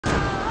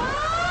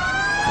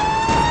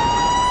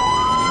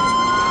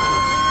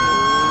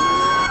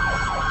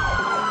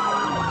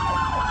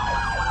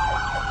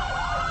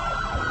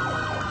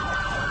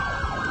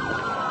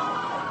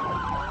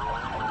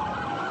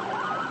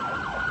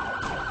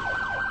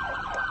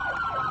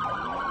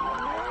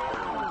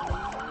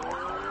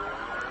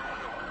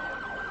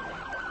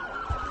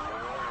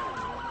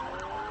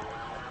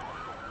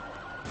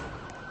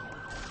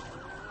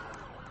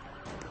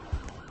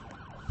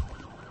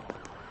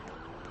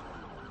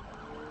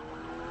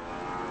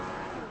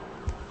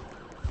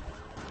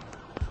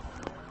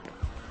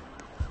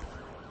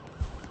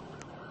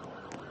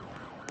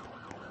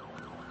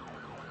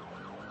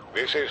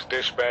This is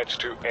dispatch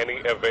to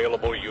any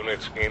available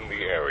units in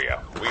the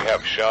area. We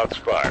have shots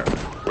fired.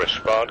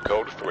 Respond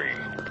code 3.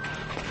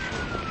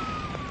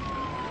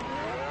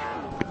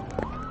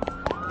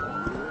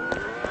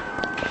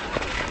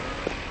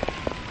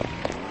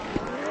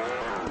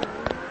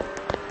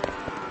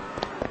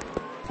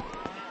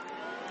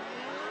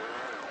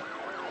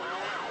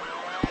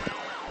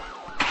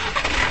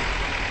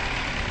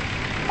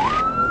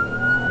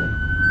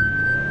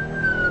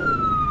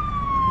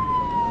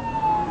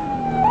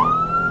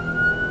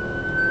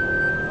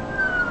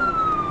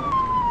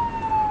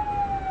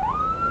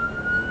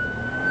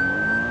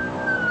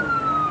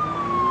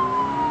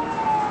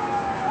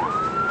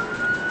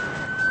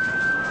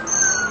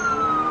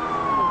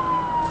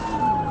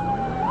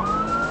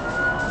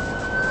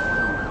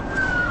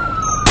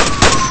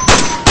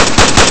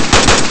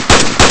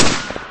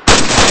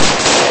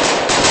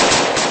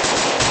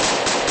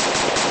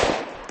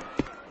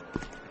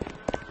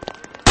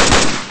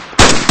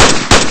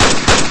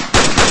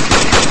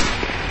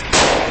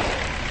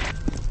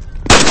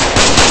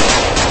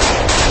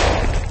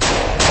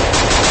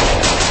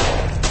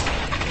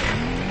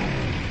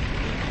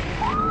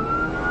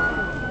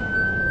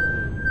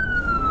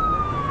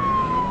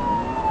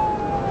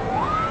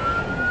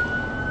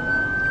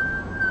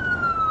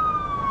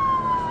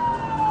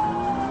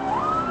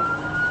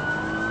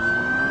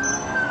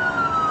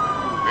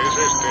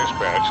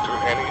 Dispatch to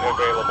any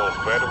available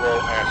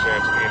federal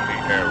assets in the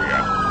area.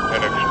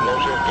 An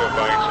explosive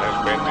device has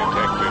been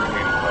detected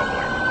in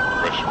public.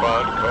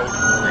 Respond code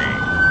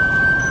 3.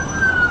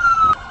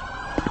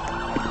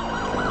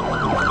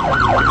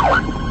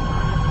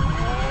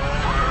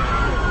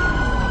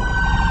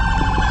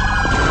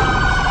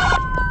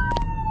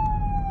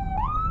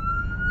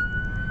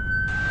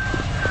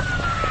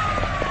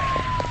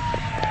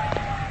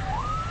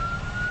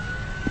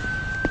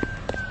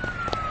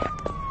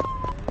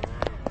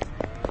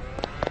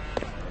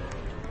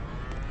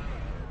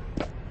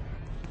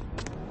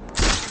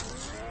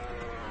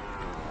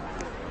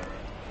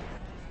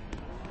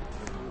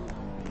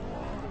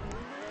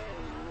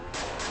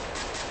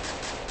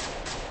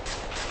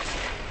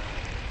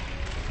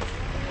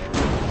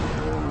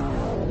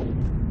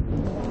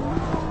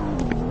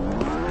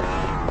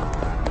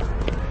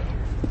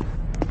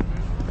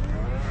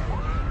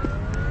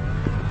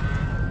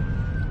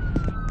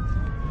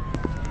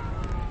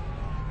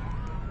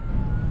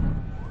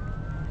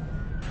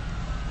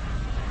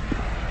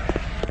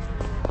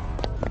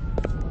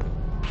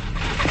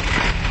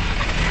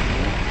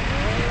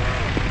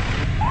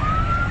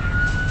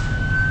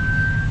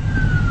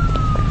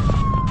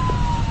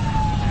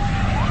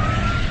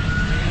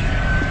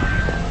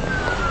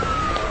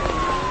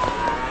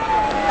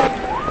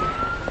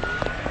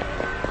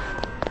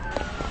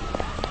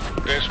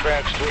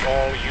 Dispatch to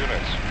all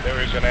units. There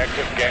is an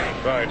active gang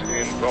fight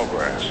in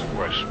progress.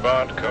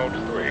 Respond code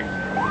 3.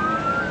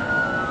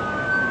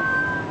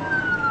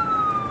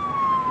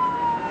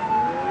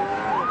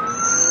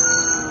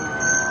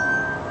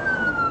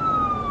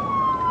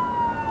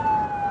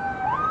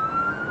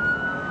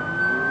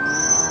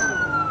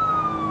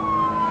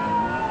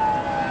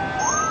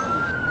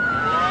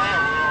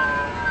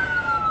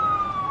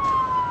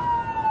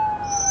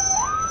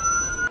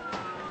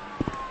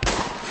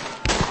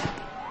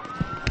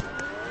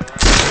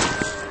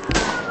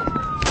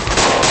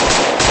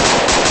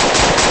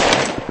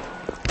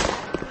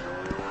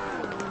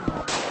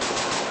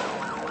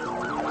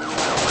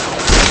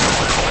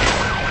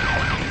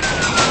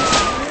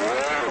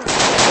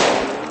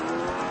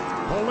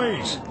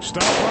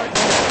 Stop right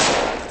there.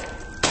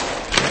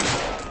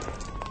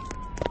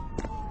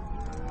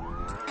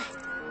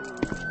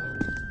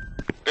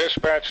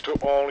 Dispatch to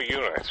all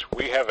units.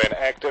 We have an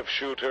active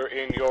shooter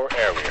in your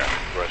area.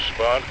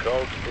 Respond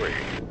code 3.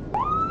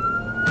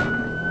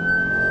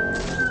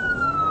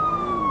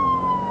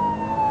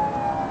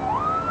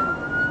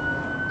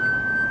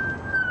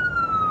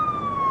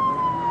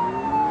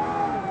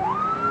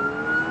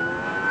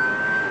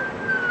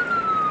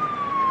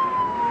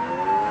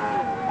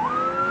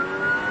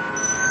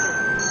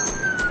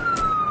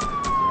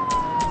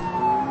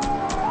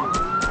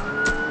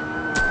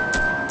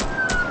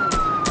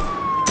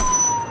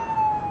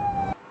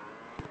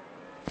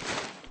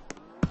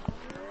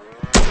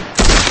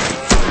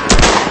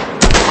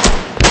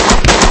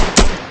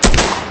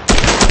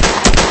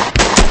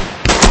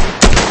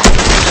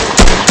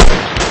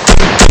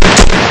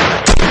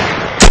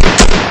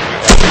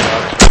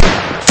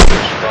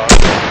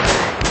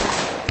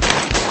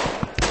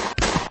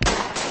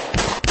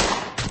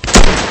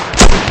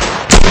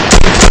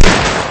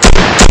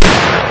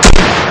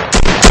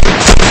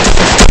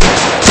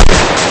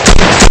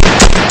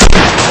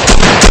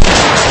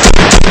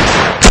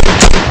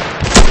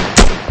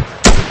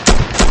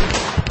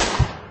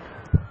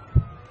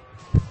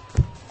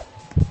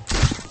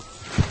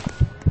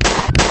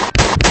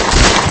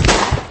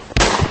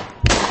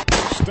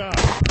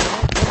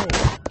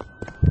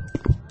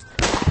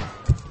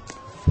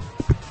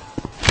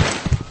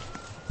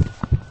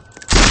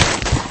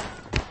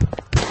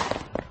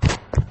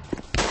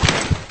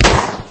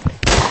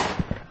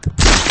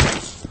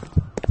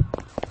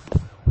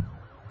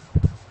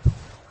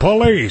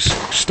 Police,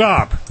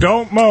 stop.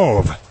 Don't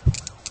move.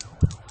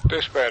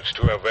 Dispatch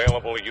to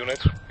available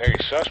units.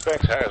 A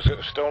suspect has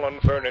stolen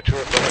furniture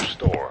from a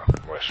store.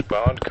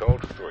 Respond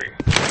code 3.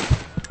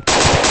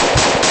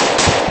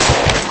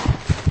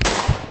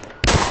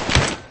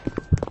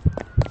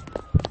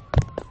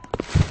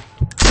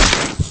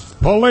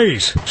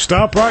 Police,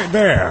 stop right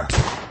there.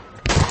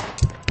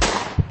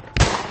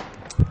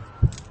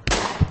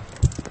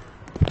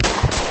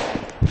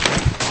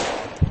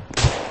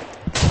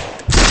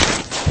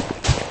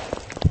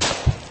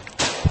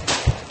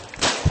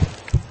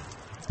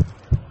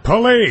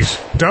 Police,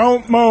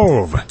 don't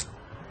move.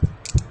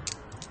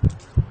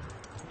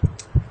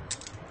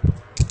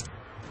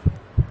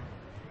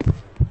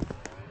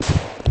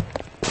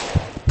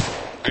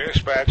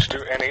 Dispatch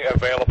to any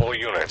available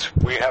units.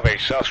 We have a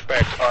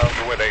suspect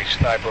armed with a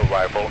sniper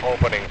rifle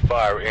opening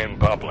fire in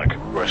public.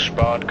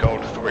 Respond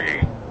code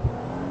 3.